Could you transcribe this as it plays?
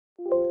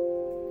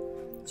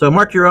So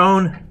mark your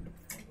own.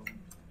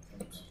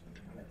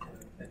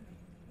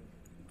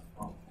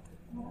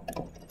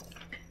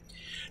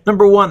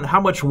 Number one, how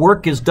much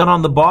work is done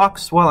on the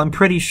box? Well, I'm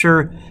pretty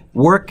sure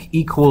work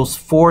equals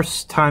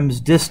force times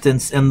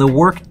distance, and the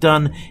work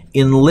done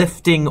in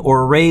lifting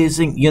or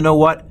raising, you know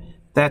what?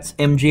 That's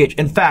mgh.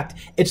 In fact,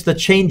 it's the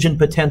change in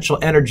potential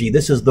energy.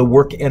 This is the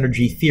work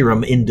energy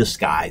theorem in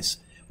disguise,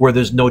 where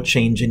there's no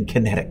change in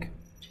kinetic.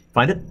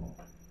 Find it?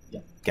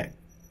 Yeah. Okay.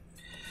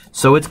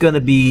 So it's going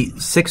to be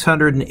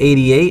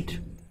 688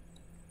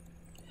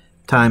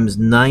 times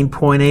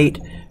 9.8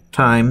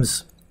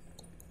 times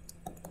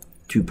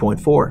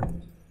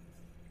 2.4.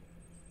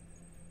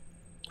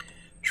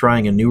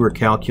 Trying a newer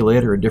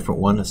calculator, a different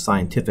one, a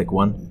scientific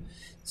one.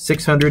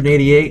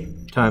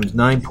 688 times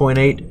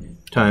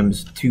 9.8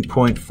 times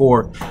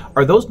 2.4.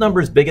 Are those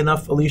numbers big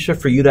enough, Alicia,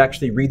 for you to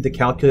actually read the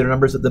calculator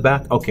numbers at the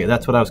back? Okay,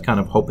 that's what I was kind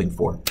of hoping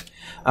for.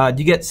 Do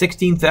you get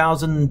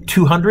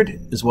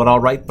 16,200 is what I'll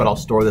write, but I'll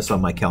store this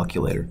on my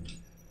calculator.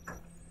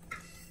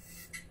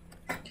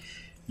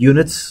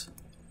 Units,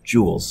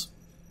 joules.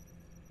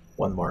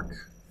 1 mark.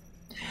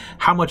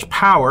 How much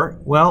power?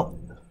 Well,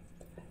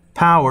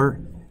 power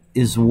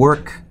is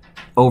work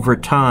over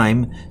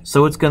time,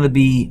 so it's going to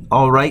be,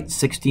 all right,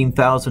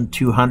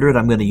 16,200.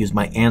 I'm going to use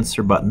my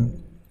answer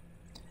button.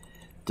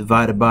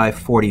 Divided by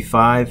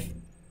 45.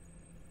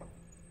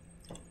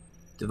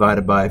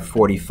 Divided by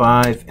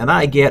 45, and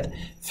I get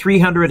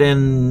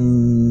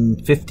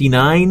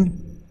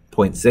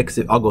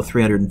 359.6. I'll go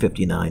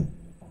 359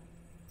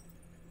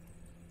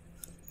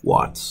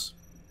 watts.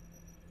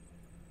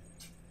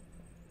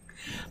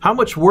 How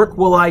much work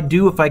will I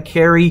do if I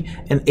carry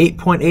an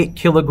 8.8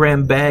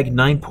 kilogram bag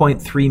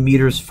 9.3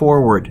 meters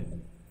forward?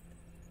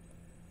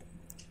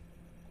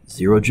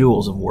 0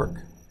 joules of work.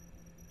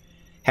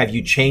 Have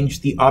you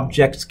changed the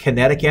object's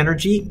kinetic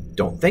energy?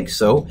 Don't think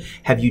so.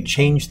 Have you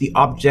changed the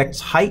object's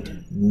height?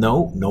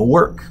 No, no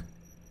work.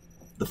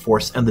 The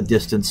force and the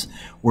distance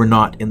were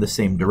not in the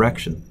same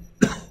direction.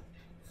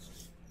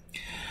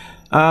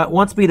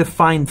 Wants me to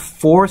find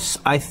force.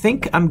 I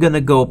think I'm going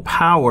to go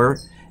power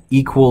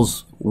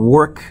equals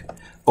work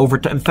over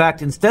time. In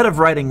fact, instead of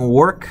writing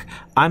work,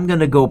 I'm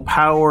going to go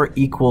power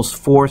equals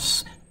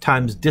force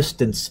times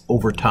distance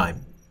over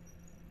time,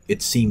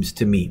 it seems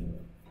to me.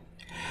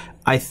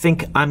 I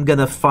think I'm going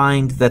to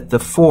find that the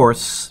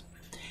force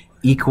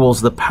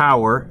equals the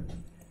power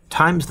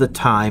times the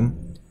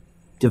time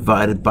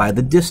divided by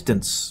the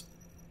distance.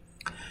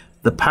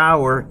 The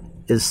power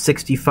is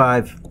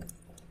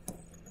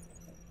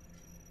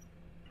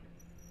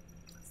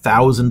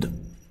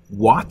 65,000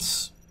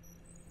 watts.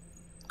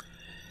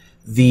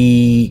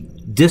 The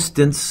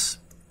distance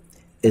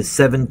is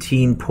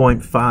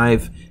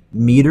 17.5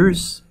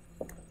 meters.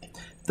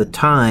 The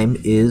time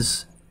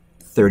is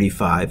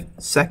 35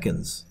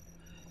 seconds.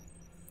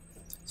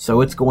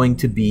 So it's going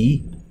to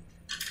be,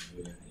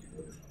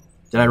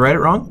 did I write it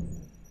wrong?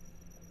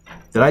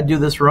 Did I do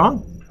this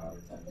wrong?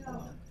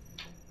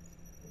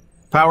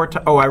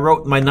 Oh, I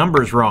wrote my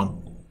numbers wrong.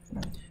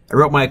 I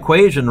wrote my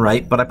equation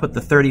right, but I put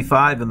the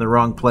 35 in the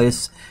wrong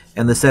place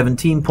and the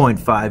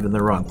 17.5 in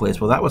the wrong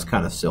place. Well, that was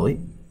kind of silly.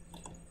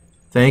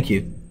 Thank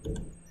you.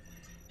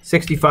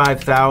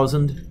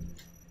 65,000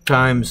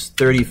 times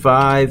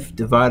 35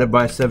 divided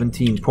by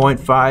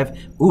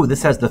 17.5. Ooh,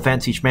 this has the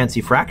fancy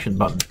schmancy fraction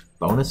button.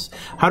 Bonus.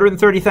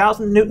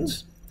 130,000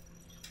 newtons.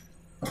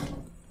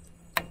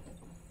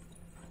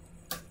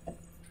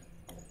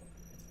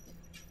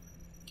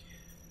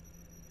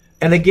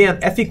 And again,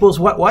 F equals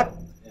what? MA.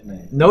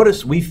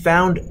 Notice we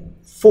found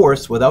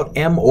force without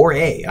M or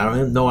A. I don't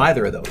even know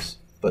either of those.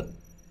 But,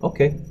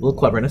 okay, a little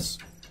cleverness.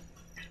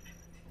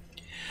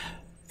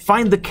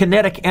 Find the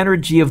kinetic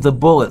energy of the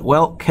bullet.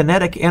 Well,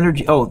 kinetic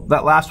energy... Oh,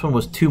 that last one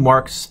was 2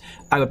 marks.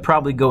 I would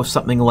probably go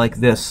something like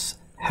this.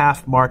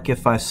 Half mark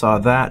if I saw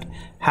that.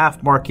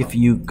 Half mark if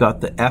you got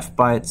the F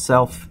by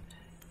itself.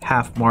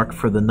 Half mark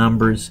for the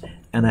numbers.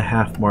 And a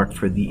half mark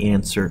for the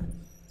answer.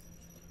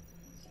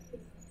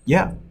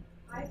 Yeah.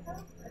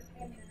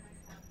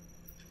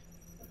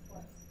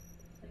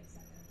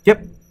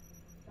 Yep.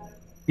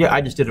 Yeah, I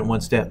just did it in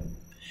 1 step.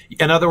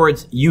 In other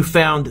words, you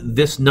found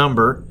this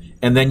number,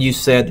 and then you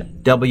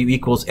said W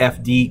equals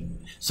FD.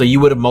 So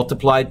you would have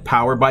multiplied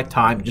power by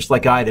time, just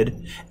like I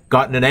did,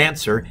 gotten an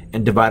answer,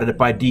 and divided it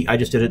by D. I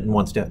just did it in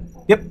 1 step.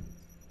 Yep.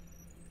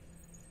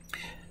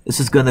 This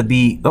is going to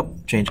be... Oh,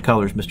 change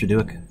colors, Mr.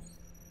 Dewick.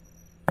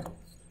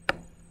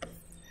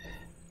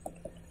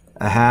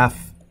 A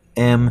half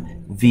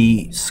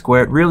mv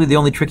squared. Really, the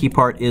only tricky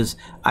part is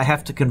I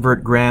have to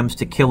convert grams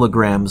to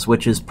kilograms,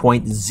 which is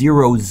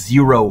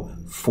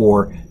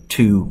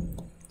 0.0042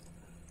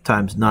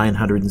 times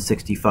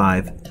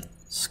 965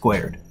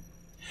 squared.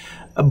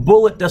 A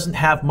bullet doesn't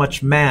have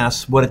much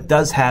mass. What it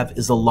does have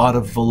is a lot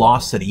of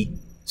velocity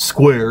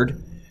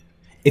squared.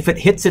 If it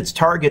hits its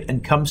target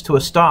and comes to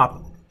a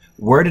stop,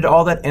 where did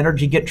all that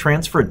energy get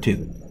transferred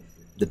to?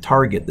 The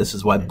target. This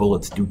is why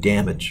bullets do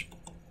damage.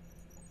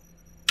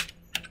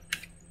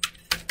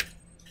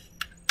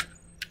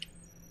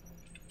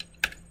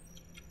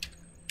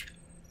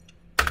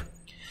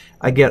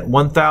 I get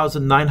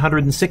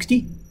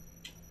 1,960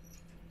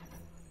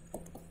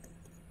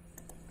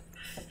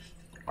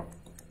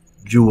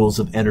 joules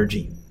of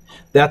energy.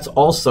 That's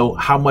also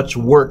how much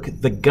work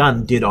the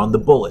gun did on the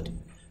bullet.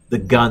 The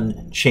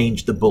gun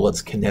changed the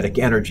bullet's kinetic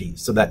energy.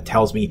 So that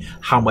tells me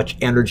how much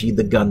energy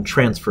the gun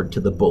transferred to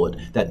the bullet.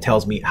 That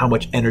tells me how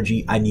much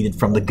energy I needed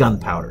from the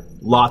gunpowder.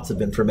 Lots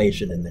of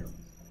information in there.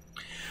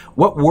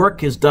 What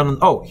work is done on,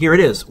 oh, here it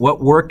is.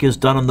 What work is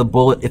done on the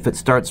bullet if it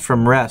starts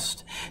from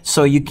rest?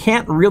 So you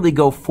can't really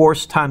go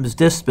force times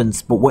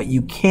distance, but what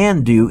you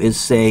can do is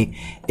say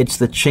it's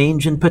the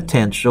change in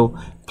potential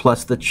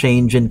plus the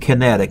change in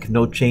kinetic.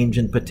 No change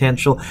in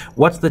potential.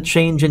 What's the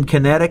change in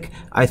kinetic?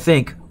 I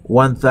think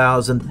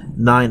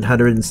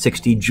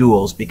 1,960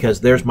 joules,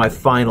 because there's my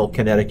final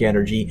kinetic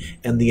energy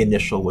and the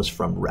initial was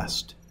from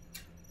rest.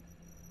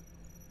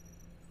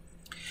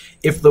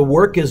 If the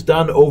work is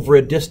done over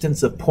a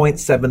distance of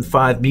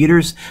 0.75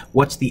 meters,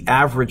 what's the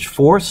average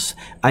force?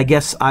 I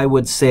guess I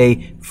would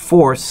say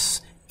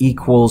force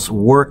equals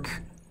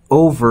work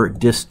over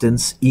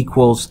distance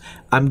equals,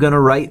 I'm going to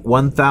write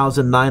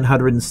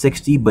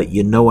 1,960, but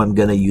you know I'm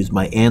going to use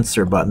my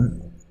answer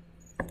button.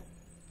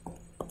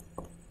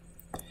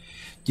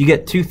 Do you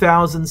get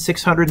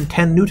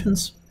 2,610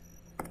 newtons?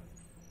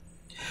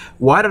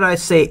 Why did I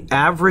say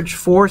average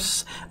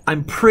force?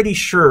 I'm pretty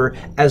sure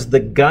as the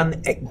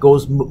gun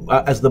goes,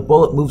 as the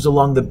bullet moves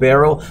along the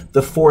barrel,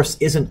 the force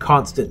isn't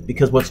constant,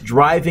 because what's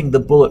driving the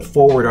bullet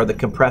forward are the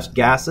compressed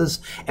gases,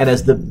 and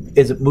as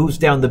it moves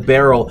down the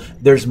barrel,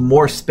 there's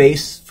more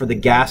space for the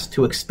gas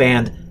to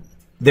expand,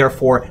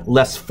 therefore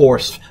less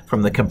force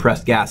from the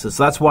compressed gases.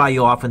 So that's why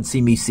you'll often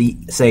see me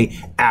say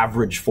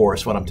average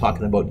force when I'm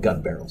talking about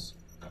gun barrels.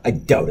 I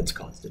doubt it's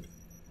constant.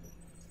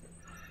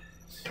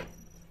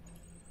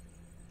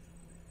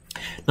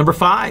 Number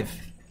 5.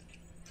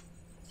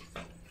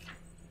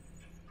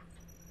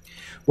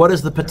 What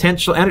is the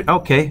potential energy?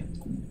 Okay.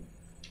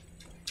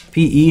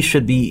 PE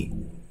should be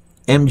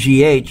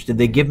mgh. Did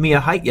they give me a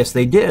height? Yes,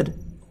 they did.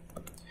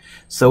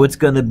 So it's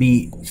going to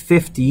be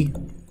 50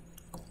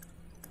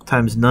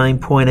 times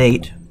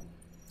 9.8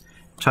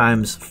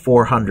 times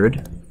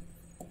 400.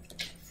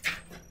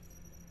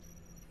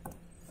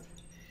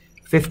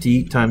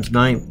 50 times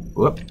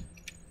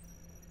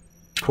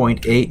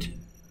 9.8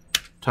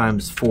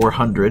 times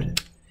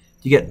 400.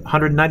 You get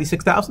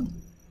 196,000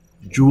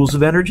 joules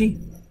of energy.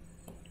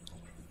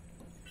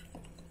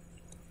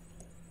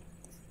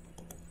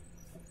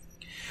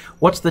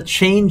 What's the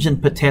change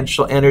in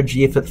potential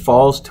energy if it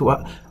falls to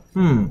a...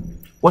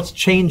 What's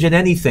change in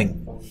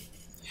anything?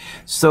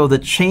 So the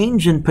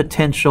change in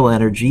potential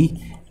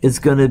energy is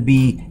going to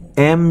be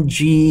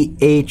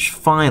mgh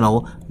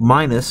final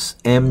minus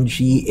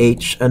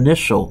mgh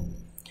initial.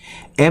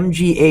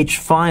 mgh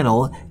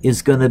final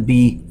is going to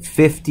be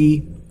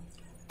 50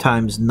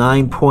 times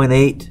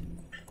 9.8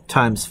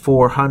 times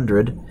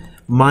 400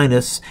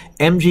 minus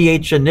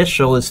mgh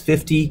initial is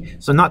 50,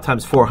 so not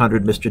times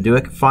 400, Mr.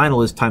 Dewick.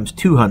 Final is times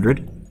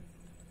 200.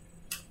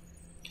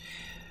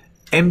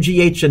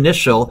 mgh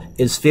initial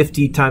is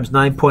 50 times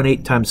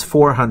 9.8 times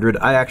 400.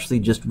 I actually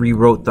just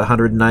rewrote the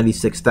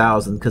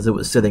 196,000 because it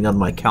was sitting on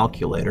my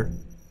calculator.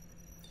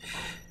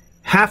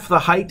 Half the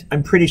height,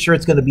 I'm pretty sure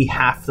it's going to be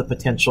half the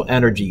potential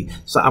energy.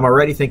 So I'm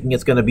already thinking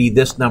it's going to be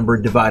this number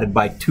divided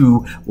by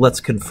 2. Let's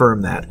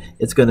confirm that.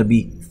 It's going to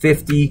be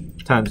 50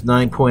 times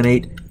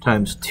 9.8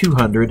 times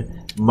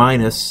 200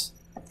 minus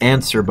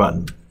answer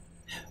button.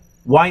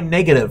 Why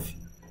negative?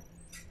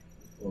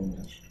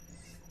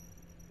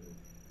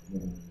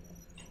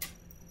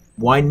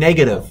 Why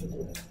negative?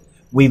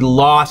 We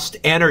lost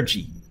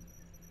energy.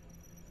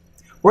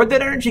 Where'd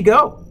that energy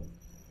go?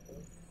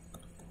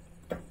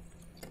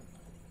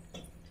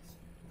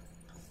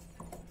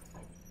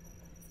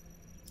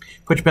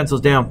 Put your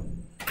pencils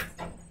down.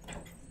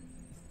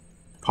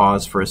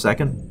 Pause for a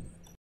second.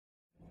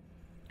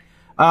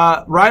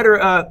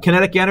 Ryder,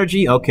 kinetic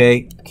energy,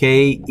 okay.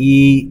 Ke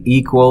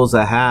equals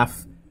a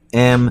half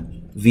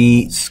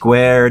mv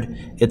squared.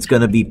 It's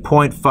going to be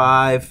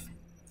 0.5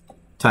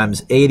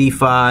 times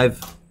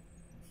 85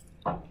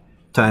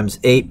 times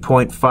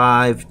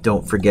 8.5.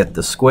 Don't forget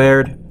the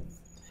squared.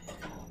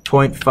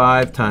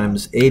 0.5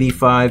 times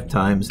 85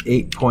 times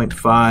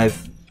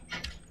 8.5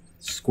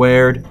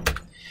 squared.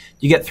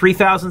 You get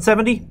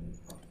 3,070?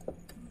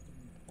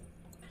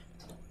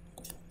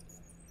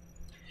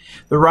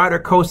 The rider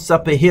coasts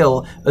up a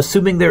hill,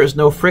 assuming there is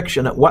no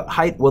friction. At what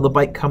height will the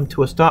bike come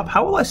to a stop?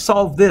 How will I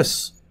solve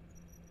this?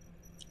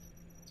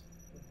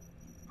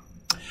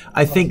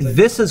 I think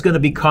this is going to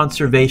be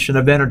conservation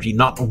of energy,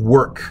 not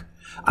work.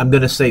 I'm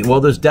going to say,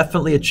 well, there's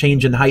definitely a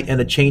change in height and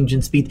a change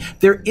in speed.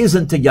 There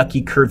isn't a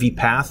yucky, curvy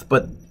path,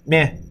 but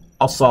meh.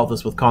 I'll solve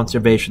this with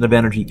conservation of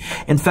energy.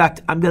 In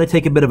fact, I'm going to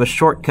take a bit of a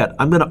shortcut.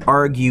 I'm going to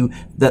argue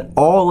that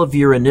all of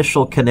your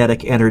initial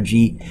kinetic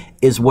energy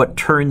is what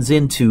turns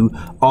into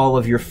all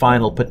of your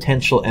final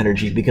potential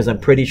energy, because I'm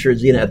pretty sure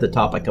Xena at the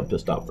top, I come to a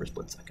stop for a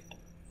split second.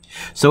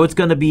 So it's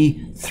going to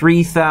be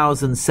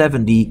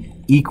 3,070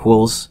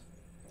 equals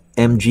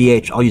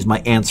mgh. I'll use my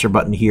answer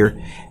button here.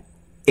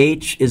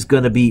 H is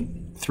going to be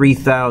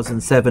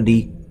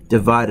 3070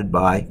 divided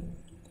by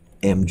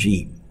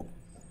mg.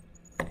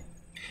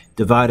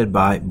 Divided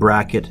by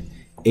bracket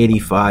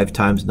 85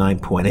 times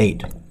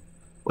 9.8.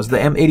 Was the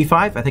m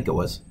 85? I think it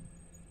was.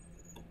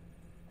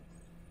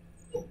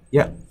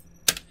 Yeah.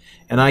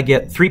 And I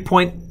get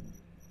 3.8,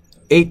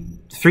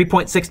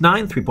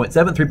 3.69,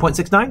 3.7,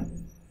 3.69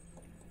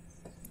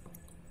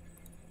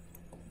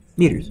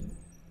 meters.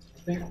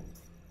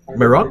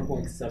 Am I wrong?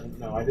 3.7.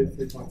 No, I did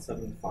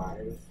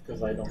 3.75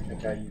 because I don't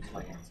think I used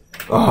my answer.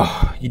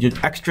 Oh, you did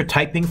extra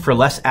typing for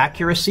less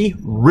accuracy?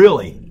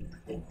 Really?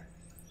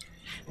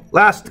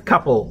 Last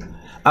couple.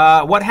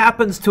 What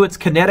happens to its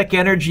kinetic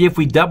energy if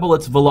we double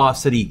its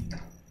velocity?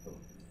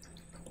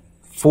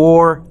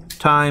 4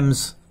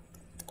 times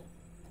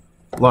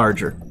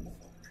larger.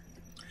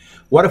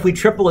 What if we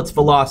triple its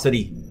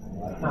velocity?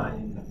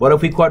 What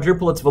if we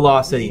quadruple its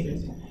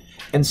velocity?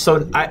 And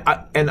so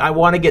I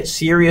want to get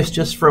serious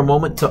just for a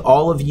moment to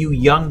all of you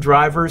young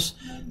drivers,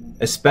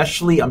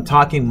 especially I'm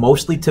talking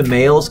mostly to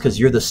males because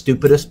you're the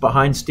stupidest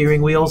behind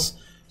steering wheels.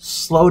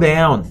 Slow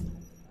down.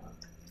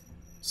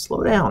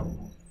 Slow down.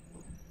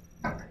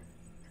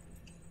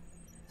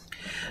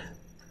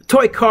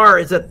 Toy car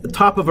is at the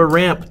top of a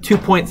ramp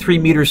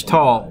 2.3 meters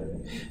tall.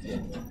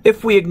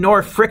 If we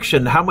ignore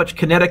friction, how much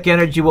kinetic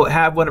energy will it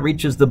have when it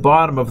reaches the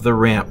bottom of the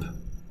ramp?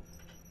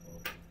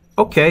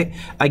 Okay,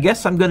 I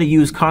guess I'm going to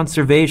use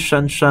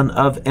conservation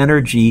of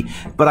energy,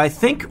 but I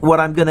think what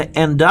I'm going to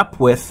end up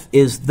with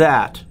is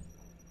that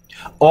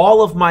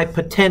all of my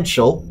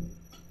potential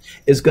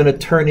is going to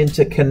turn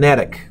into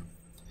kinetic.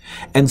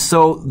 And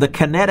so the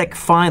kinetic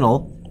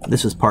final,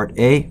 this is part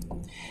A,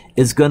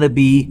 is going to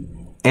be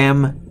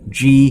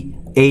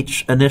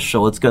mgh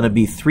initial. It's going to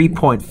be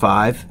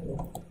 3.5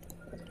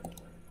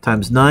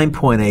 times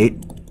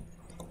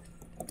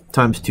 9.8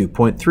 times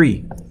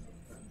 2.3.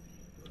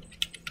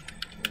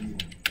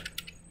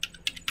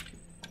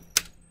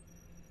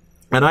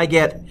 And I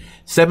get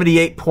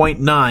 78.9,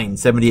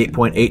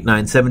 78.89,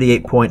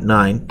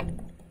 78.9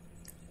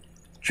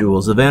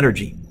 joules of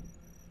energy.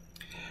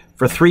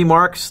 For 3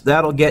 marks,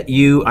 that'll get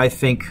you, I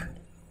think,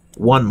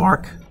 1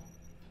 mark.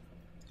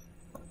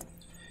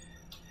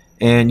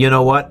 And you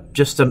know what?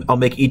 I'll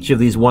make each of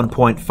these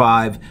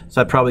 1.5,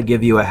 so I'd probably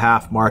give you a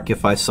half mark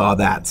if I saw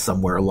that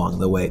somewhere along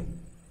the way.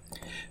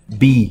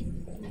 B.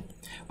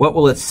 What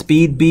will its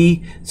speed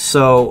be?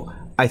 So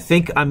I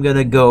think I'm going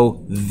to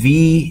go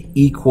V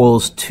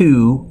equals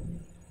 2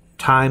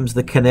 times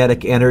the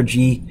kinetic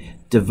energy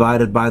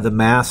divided by the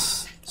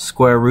mass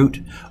square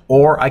root.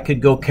 Or I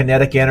could go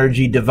kinetic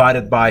energy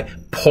divided by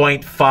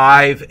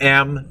 0.5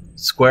 m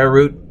square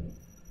root.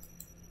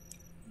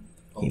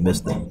 You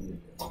missed that.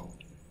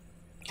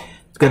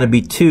 It's going to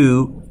be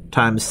 2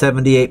 times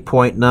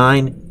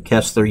 78.9.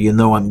 Kessler, you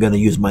know I'm going to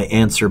use my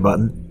answer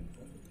button.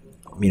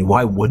 I mean,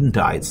 why wouldn't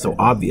I? It's so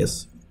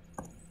obvious.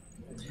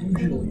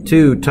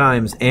 2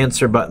 times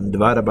answer button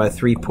divided by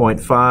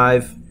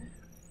 3.5.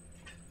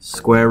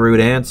 Square root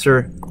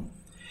answer. Do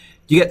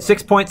you get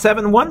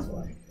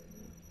 6.71?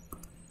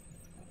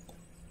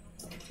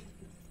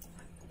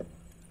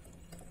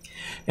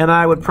 And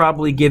I would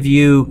probably give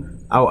you,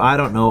 oh, I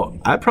don't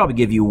know, I'd probably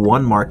give you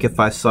 1 mark if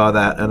I saw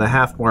that and a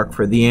half mark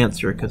for the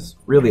answer, because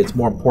really it's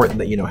more important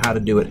that you know how to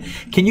do it.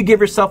 Can you give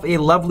yourself a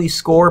lovely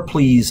score,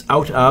 please,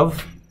 out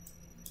of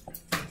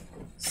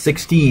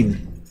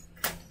 16?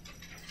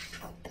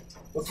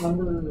 What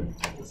number?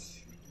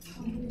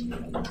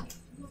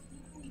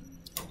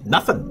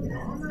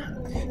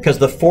 Nothing. Because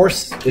the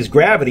force is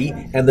gravity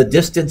and the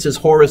distance is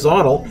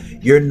horizontal,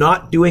 you're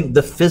not doing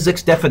the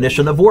physics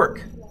definition of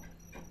work.